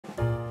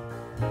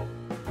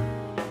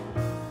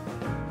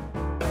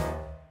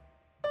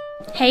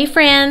Hey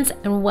friends,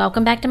 and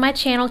welcome back to my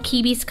channel,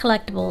 Keeby's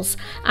Collectibles.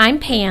 I'm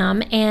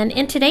Pam, and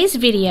in today's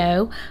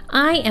video,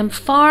 I am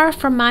far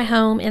from my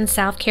home in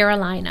South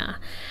Carolina.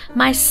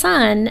 My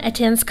son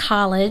attends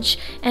college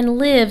and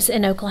lives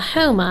in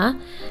Oklahoma,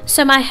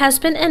 so my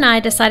husband and I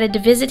decided to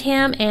visit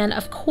him, and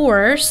of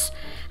course,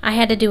 I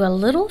had to do a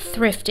little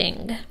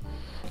thrifting.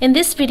 In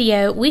this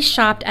video, we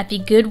shopped at the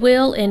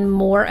Goodwill in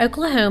Moore,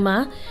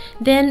 Oklahoma.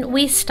 Then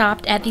we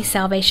stopped at the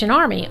Salvation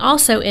Army,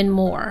 also in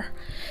Moore.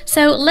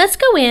 So let's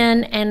go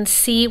in and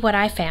see what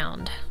I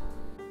found.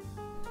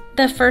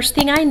 The first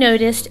thing I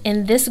noticed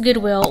in this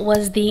Goodwill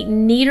was the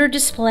neater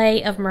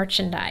display of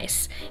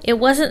merchandise. It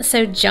wasn't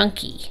so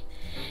junky.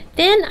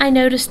 Then I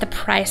noticed the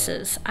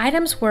prices.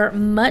 Items were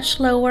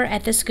much lower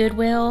at this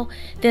Goodwill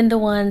than the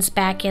ones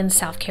back in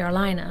South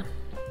Carolina.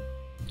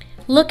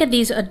 Look at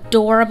these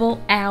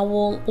adorable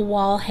owl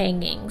wall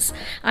hangings.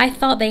 I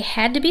thought they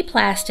had to be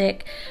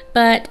plastic,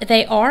 but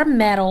they are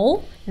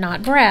metal,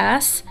 not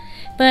brass.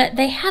 But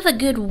they have a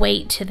good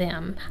weight to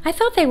them. I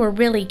thought they were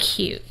really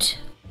cute.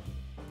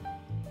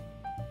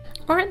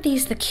 Aren't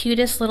these the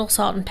cutest little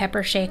salt and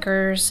pepper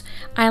shakers?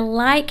 I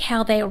like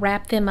how they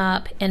wrap them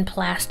up in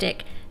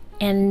plastic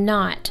and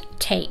not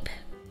tape.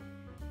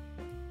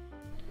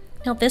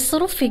 Now this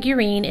little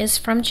figurine is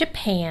from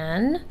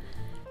Japan.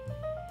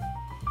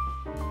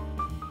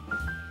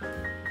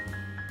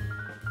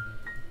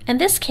 And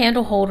this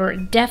candle holder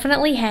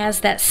definitely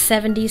has that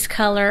 70s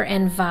color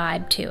and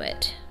vibe to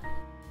it.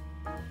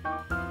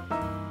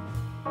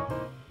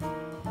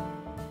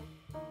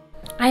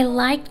 I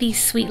like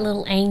these sweet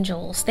little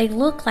angels. They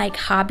look like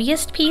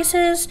hobbyist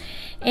pieces,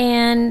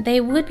 and they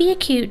would be a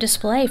cute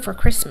display for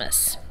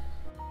Christmas.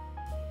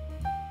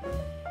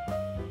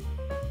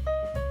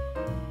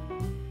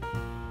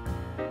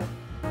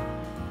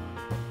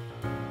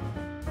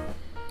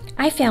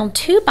 I found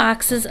 2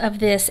 boxes of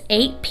this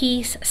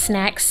 8-piece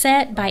snack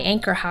set by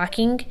Anchor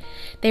Hocking.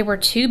 They were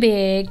too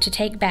big to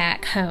take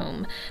back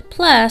home.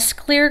 Plus,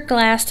 clear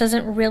glass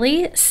doesn't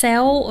really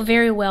sell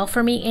very well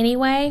for me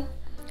anyway,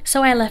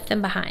 so I left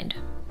them behind.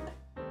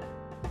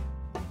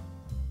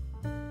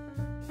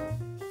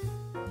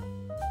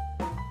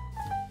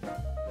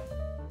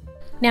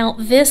 Now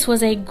this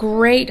was a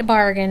great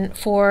bargain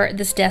for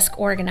this desk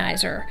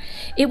organizer.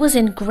 It was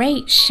in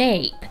great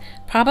shape.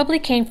 Probably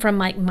came from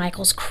like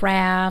Michael's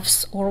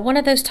Crafts or one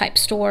of those type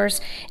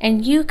stores,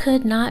 and you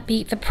could not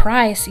beat the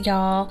price,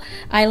 y'all.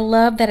 I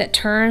love that it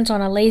turns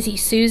on a Lazy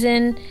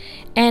Susan,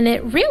 and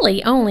it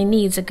really only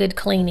needs a good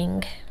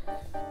cleaning.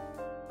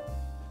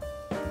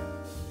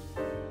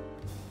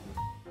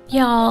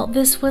 Y'all,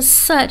 this was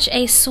such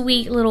a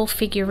sweet little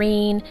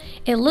figurine.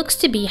 It looks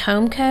to be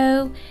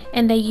Homeco,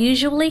 and they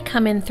usually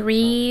come in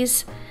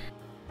 3s.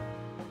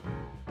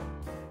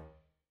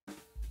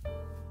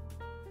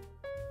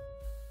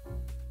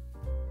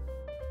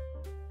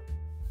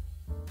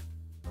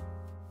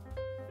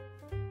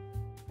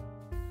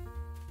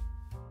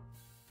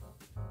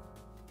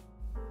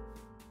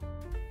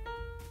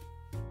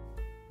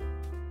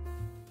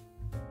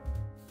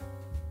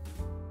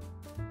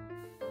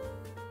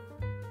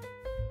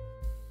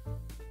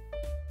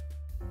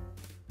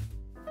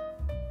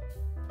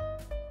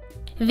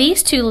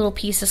 These 2 little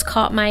pieces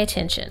caught my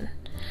attention.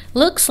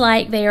 Looks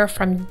like they are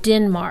from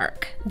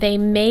Denmark. They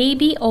may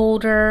be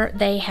older,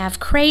 they have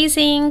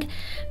crazing,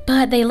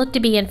 but they look to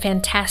be in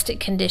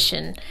fantastic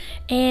condition.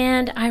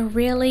 And I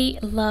really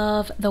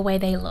love the way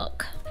they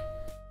look.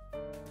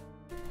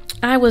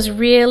 I was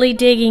really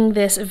digging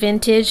this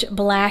vintage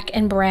black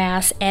and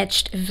brass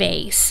etched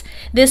vase.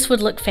 This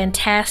would look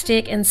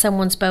fantastic in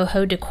someone's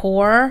boho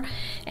decor,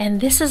 and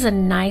this is a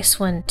nice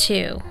one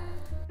too.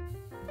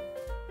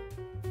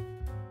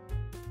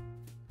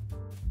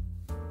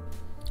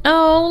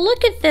 Oh,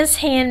 look at this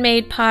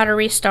handmade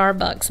pottery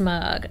Starbucks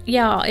mug.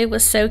 Y'all, it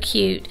was so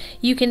cute.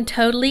 You can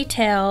totally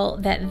tell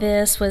that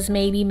this was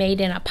maybe made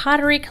in a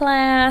pottery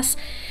class,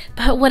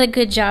 but what a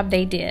good job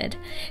they did.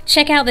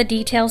 Check out the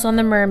details on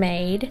the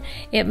mermaid.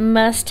 It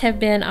must have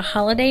been a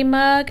holiday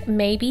mug.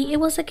 Maybe it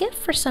was a gift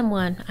for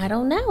someone. I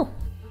don't know.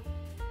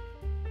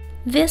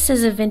 This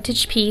is a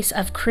vintage piece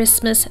of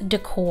Christmas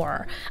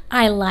decor.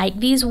 I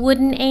like these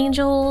wooden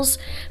angels,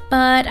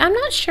 but I'm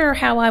not sure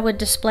how I would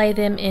display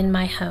them in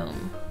my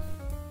home.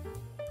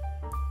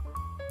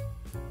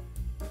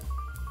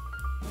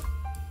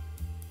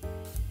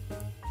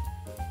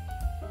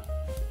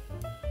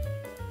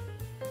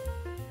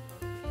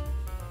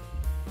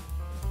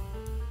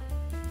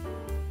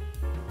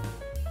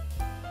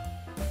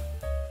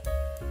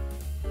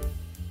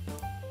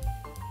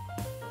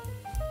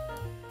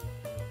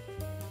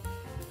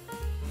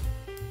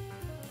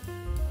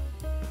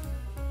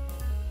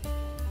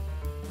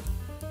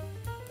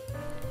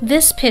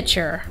 This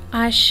picture,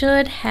 I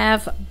should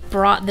have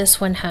brought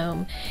this one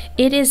home.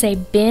 It is a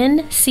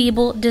Ben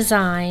Siebel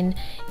design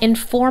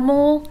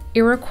informal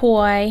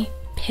Iroquois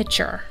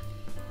picture.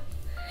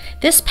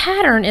 This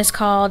pattern is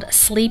called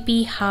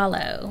Sleepy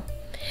Hollow.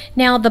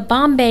 Now the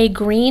Bombay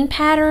green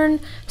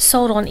pattern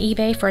sold on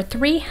eBay for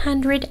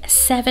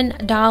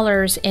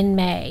 $307 in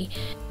May.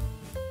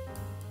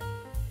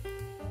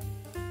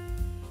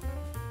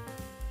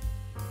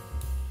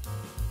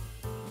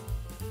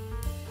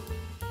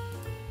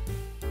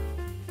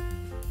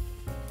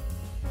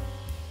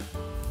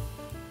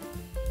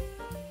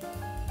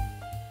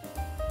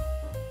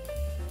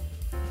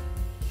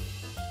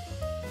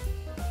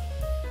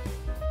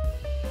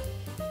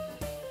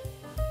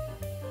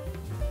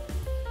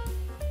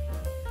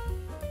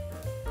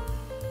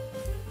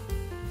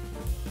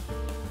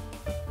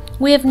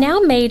 We have now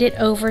made it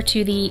over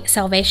to the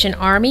Salvation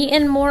Army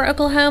in Moore,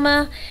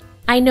 Oklahoma.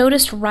 I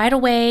noticed right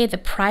away the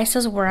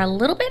prices were a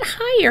little bit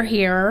higher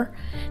here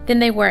than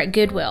they were at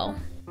Goodwill.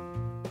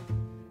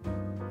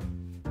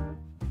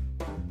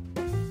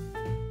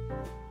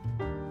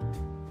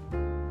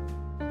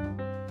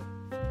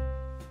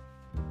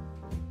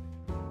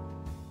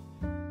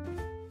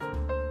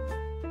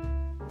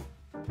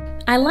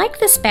 I like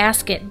this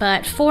basket,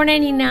 but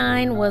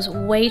 $4.99 was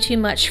way too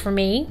much for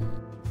me.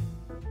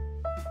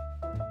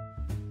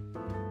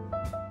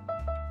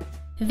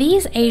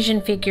 These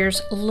Asian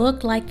figures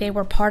looked like they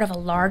were part of a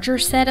larger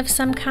set of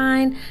some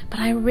kind, but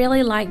I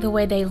really liked the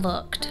way they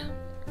looked.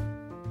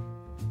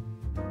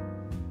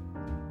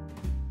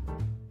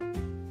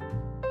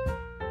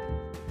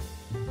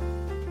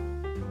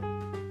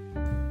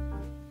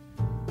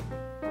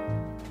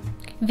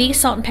 These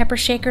salt and pepper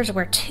shakers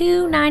were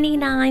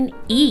 $2.99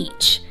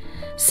 each,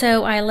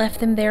 so I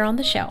left them there on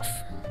the shelf.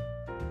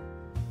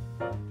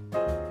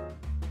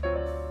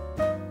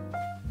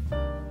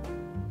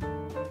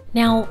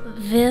 Now,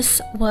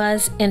 this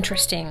was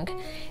interesting.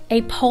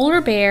 A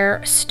polar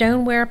bear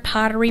stoneware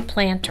pottery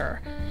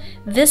planter.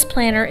 This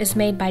planter is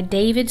made by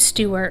David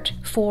Stewart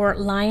for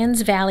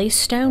Lions Valley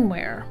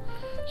Stoneware.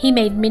 He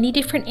made many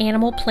different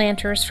animal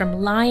planters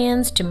from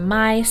lions to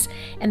mice,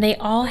 and they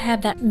all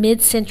have that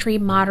mid-century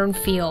modern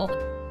feel.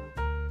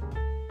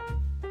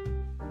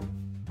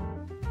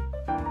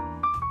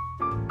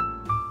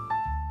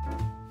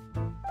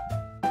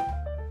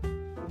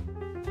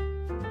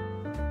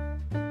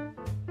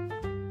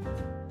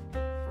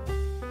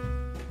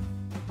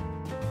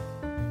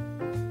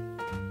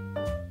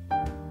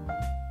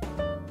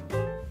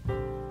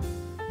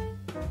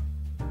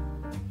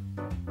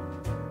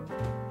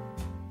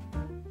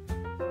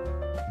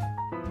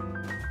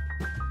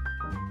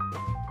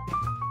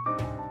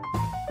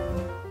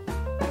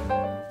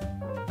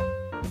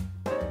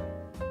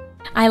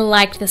 I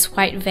liked this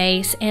white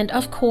vase, and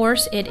of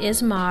course it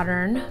is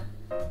modern.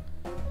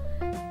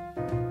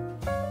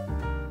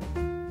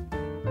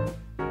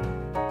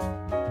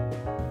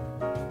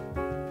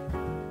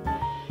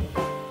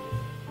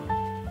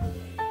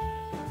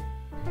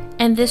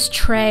 And this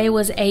tray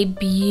was a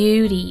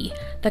beauty.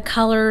 The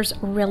colors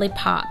really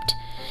popped.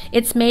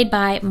 It's made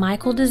by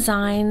Michael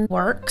Design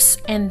Works,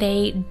 and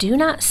they do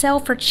not sell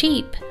for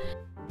cheap.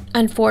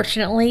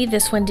 Unfortunately,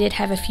 this one did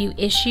have a few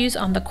issues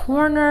on the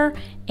corner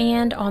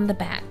and on the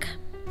back.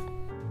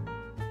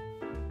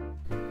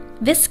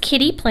 This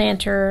kitty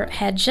planter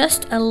had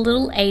just a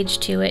little age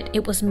to it.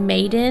 It was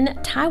made in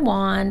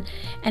Taiwan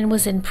and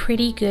was in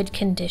pretty good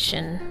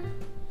condition.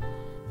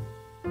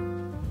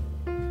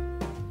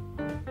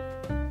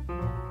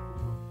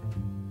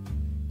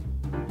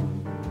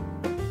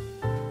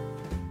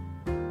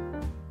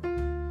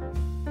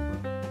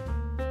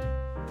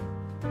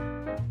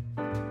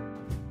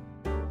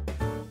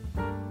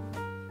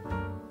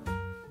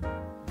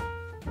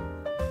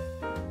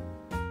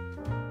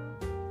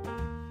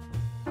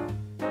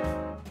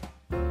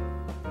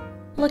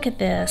 Look at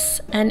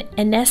this, an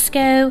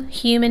UNESCO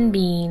human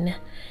bean.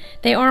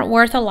 They aren't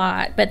worth a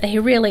lot, but they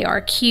really are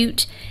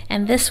cute,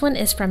 and this one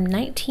is from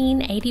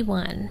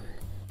 1981.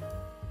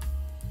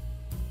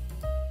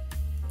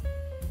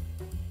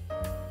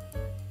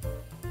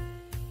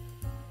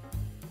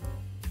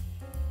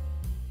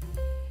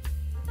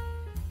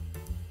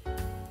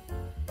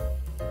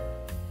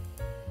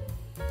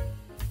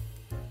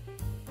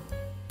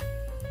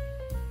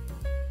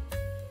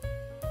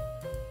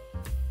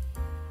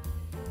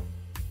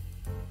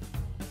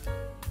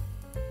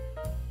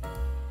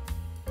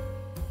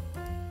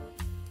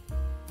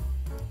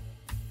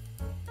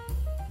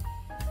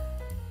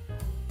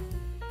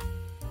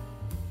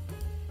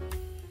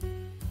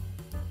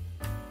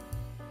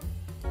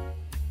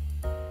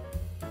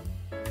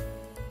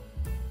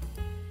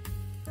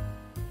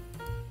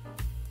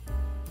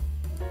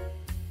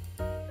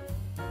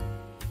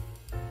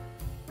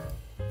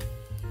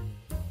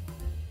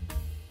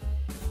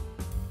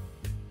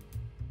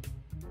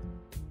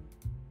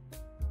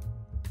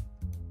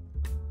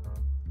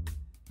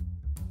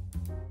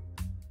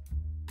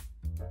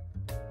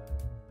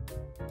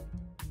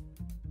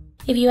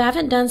 If you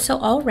haven't done so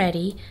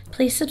already,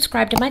 please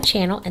subscribe to my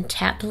channel and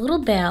tap the little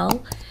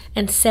bell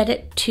and set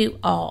it to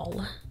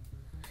all.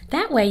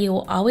 That way you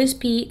will always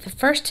be the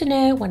first to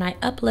know when I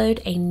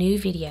upload a new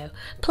video.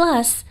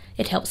 Plus,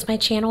 it helps my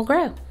channel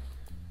grow.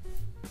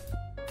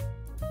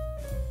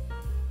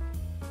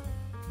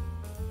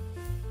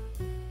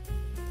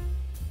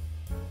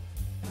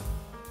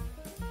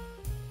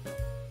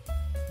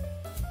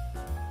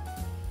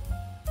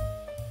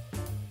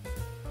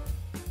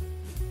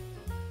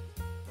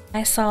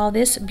 I saw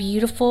this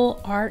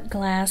beautiful art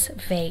glass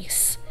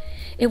vase.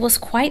 It was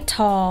quite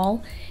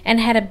tall and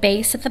had a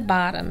base at the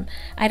bottom.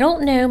 I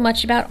don't know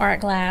much about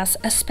art glass,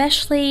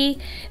 especially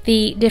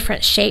the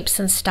different shapes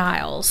and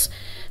styles,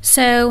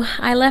 so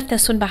I left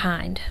this one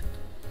behind.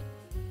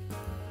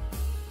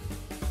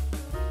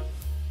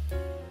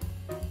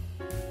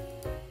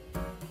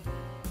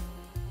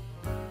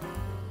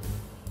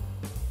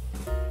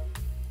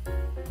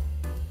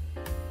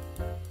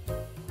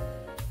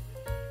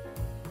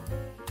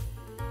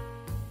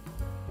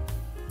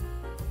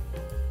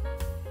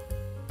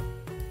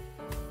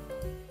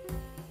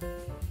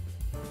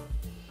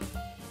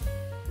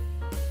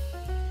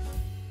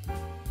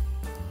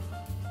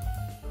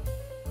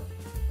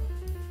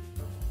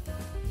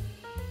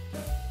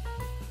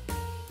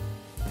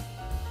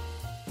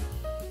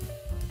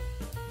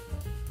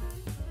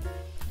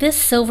 This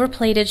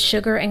silver-plated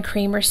sugar and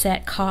creamer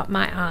set caught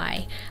my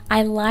eye.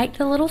 I liked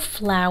the little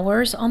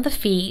flowers on the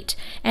feet,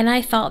 and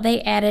I thought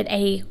they added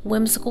a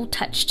whimsical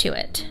touch to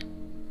it.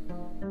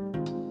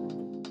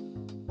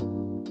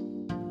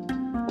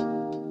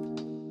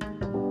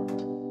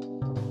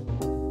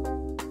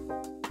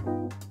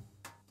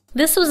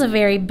 This was a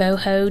very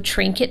boho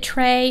trinket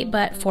tray,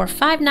 but for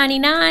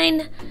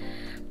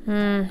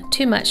 $5.99,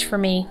 too much for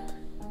me.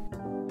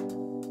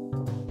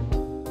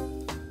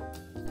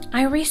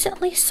 I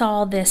recently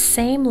saw this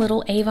same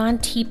little Avon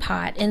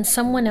teapot in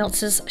someone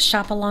else's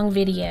shop-along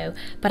video,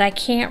 but I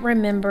can't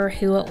remember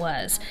who it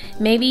was.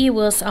 Maybe it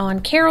was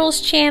on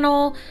Carol's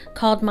channel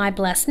called My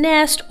Blessed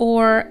Nest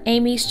or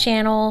Amy's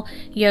channel,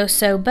 Yo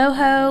So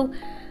Boho.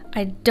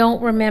 I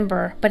don't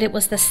remember, but it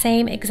was the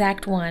same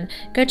exact one.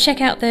 Go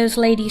check out those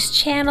ladies'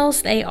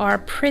 channels. They are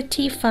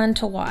pretty fun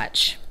to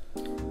watch.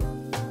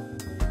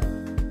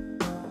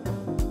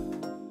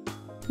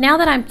 Now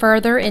that I'm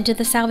further into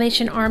the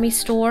Salvation Army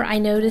store, I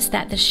noticed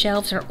that the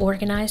shelves are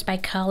organized by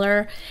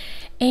color,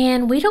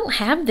 and we don't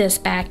have this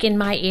back in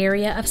my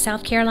area of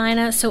South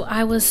Carolina, so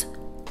I was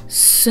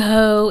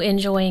so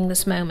enjoying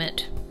this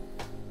moment.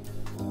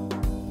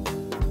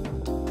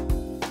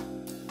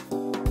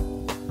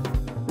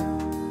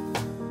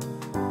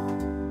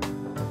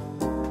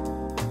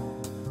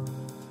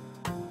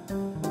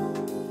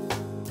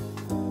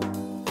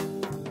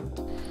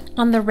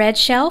 On the red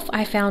shelf,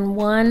 I found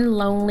one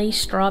lonely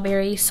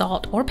strawberry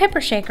salt or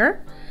pepper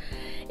shaker.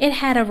 It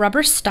had a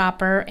rubber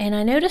stopper, and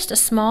I noticed a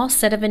small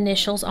set of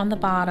initials on the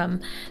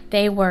bottom.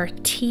 They were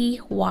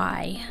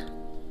TY.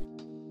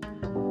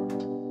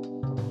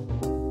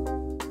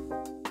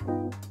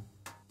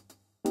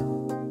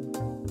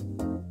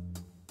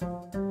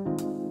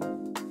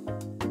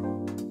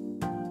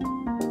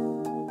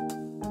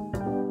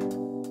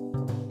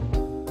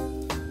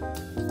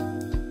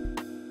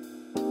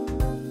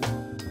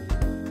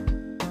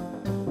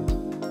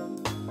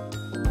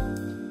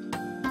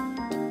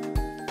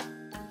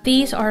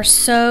 These are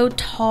so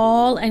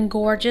tall and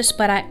gorgeous,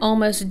 but I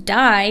almost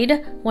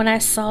died when I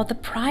saw the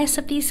price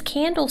of these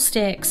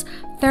candlesticks,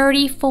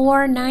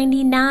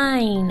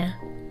 $34.99.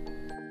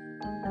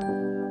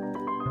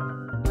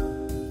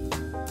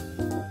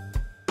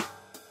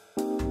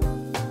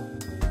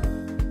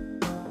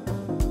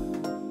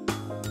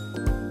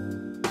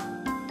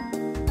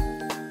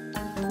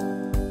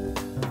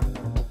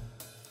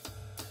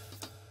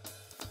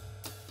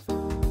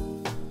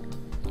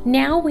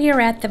 Now we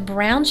are at the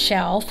brown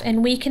shelf,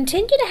 and we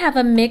continue to have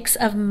a mix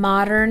of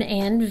modern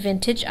and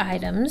vintage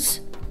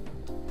items.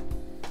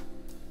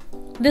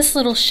 This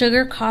little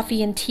sugar,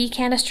 coffee, and tea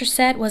canister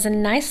set was a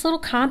nice little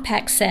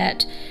compact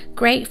set,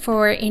 great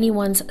for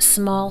anyone's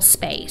small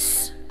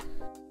space.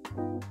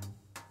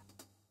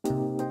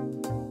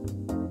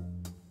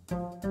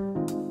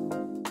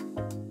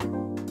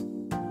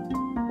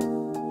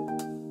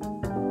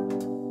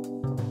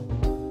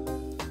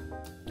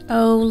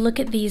 Oh, look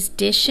at these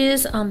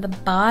dishes on the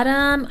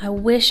bottom. I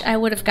wish I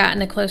would have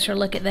gotten a closer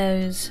look at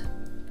those.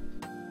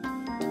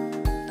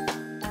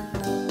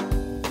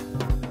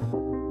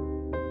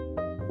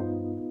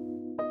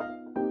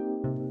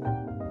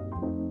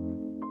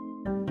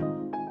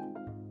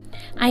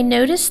 I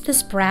noticed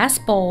this brass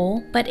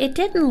bowl, but it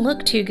didn't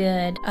look too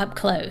good up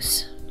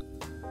close.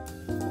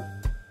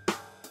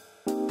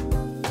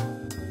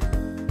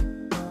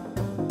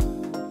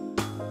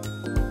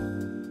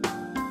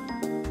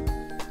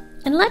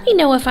 And let me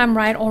know if I'm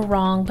right or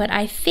wrong, but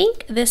I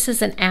think this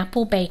is an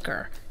apple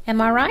baker.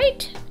 Am I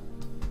right?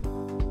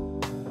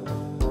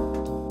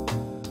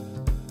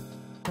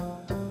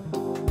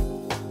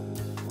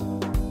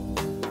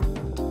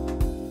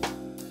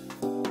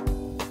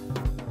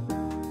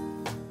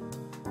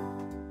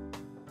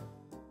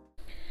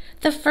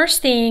 The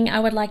first thing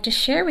I would like to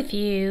share with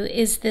you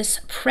is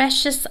this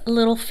precious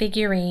little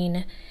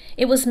figurine.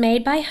 It was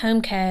made by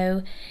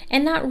Homeco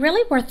and not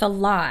really worth a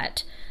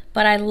lot,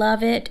 but I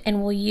love it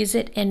and will use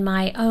it in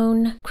my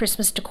own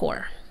Christmas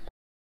decor.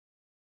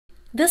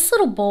 This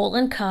little bowl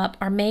and cup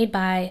are made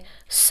by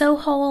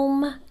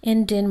Soholm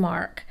in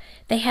Denmark.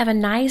 They have a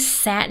nice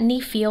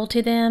satiny feel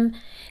to them.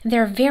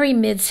 They're very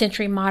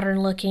mid-century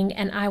modern looking,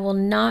 and I will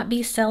not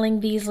be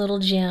selling these little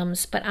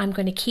gems, but I'm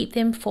going to keep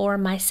them for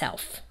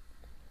myself.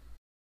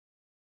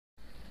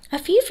 A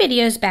few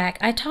videos back,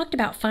 I talked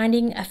about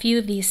finding a few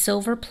of these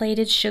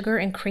silver-plated sugar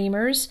and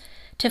creamers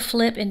to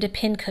flip into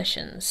pin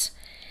cushions.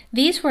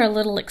 These were a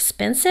little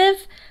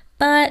expensive,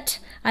 but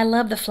I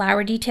love the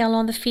flower detail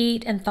on the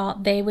feet and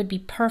thought they would be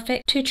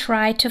perfect to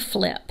try to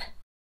flip.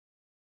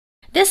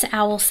 This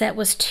owl set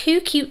was too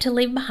cute to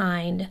leave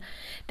behind.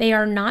 They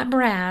are not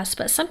brass,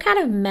 but some kind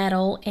of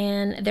metal,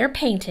 and they're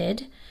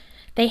painted.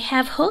 They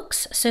have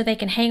hooks so they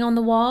can hang on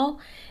the wall,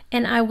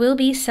 and I will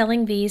be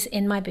selling these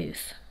in my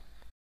booth.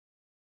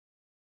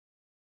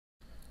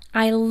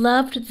 I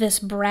loved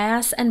this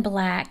brass and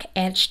black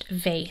etched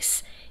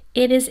vase.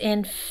 It is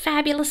in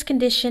fabulous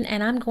condition,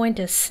 and I'm going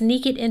to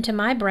sneak it into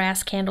my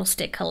brass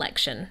candlestick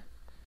collection.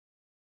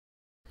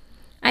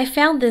 I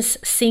found this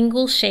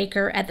single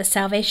shaker at the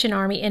Salvation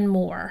Army in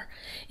Moore.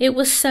 It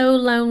was so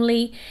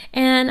lonely,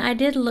 and I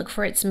did look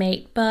for its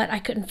mate, but I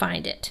couldn't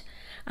find it.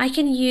 I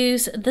can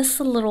use this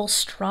little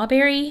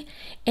strawberry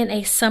in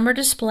a summer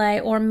display,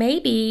 or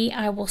maybe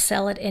I will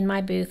sell it in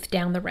my booth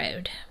down the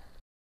road.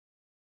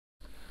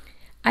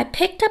 I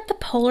picked up the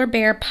Polar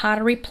Bear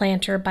Pottery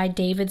Planter by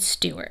David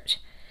Stewart.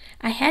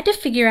 I had to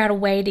figure out a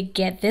way to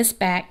get this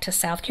back to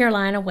South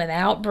Carolina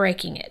without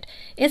breaking it.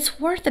 It's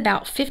worth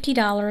about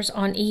 $50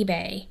 on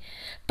eBay,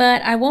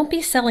 but I won't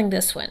be selling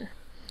this one.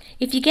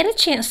 If you get a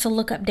chance to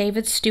look up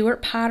David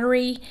Stewart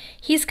pottery,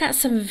 he's got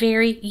some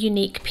very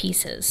unique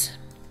pieces.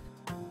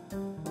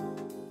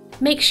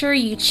 Make sure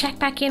you check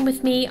back in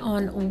with me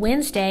on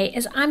Wednesday,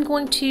 as I'm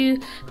going to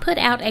put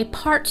out a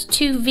part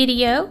 2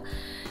 video,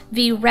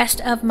 the rest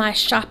of my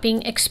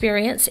shopping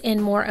experience in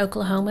Moore,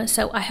 Oklahoma.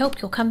 So I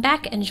hope you'll come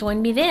back and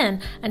join me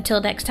then. Until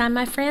next time,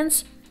 my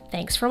friends,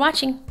 thanks for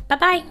watching.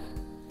 Bye-bye.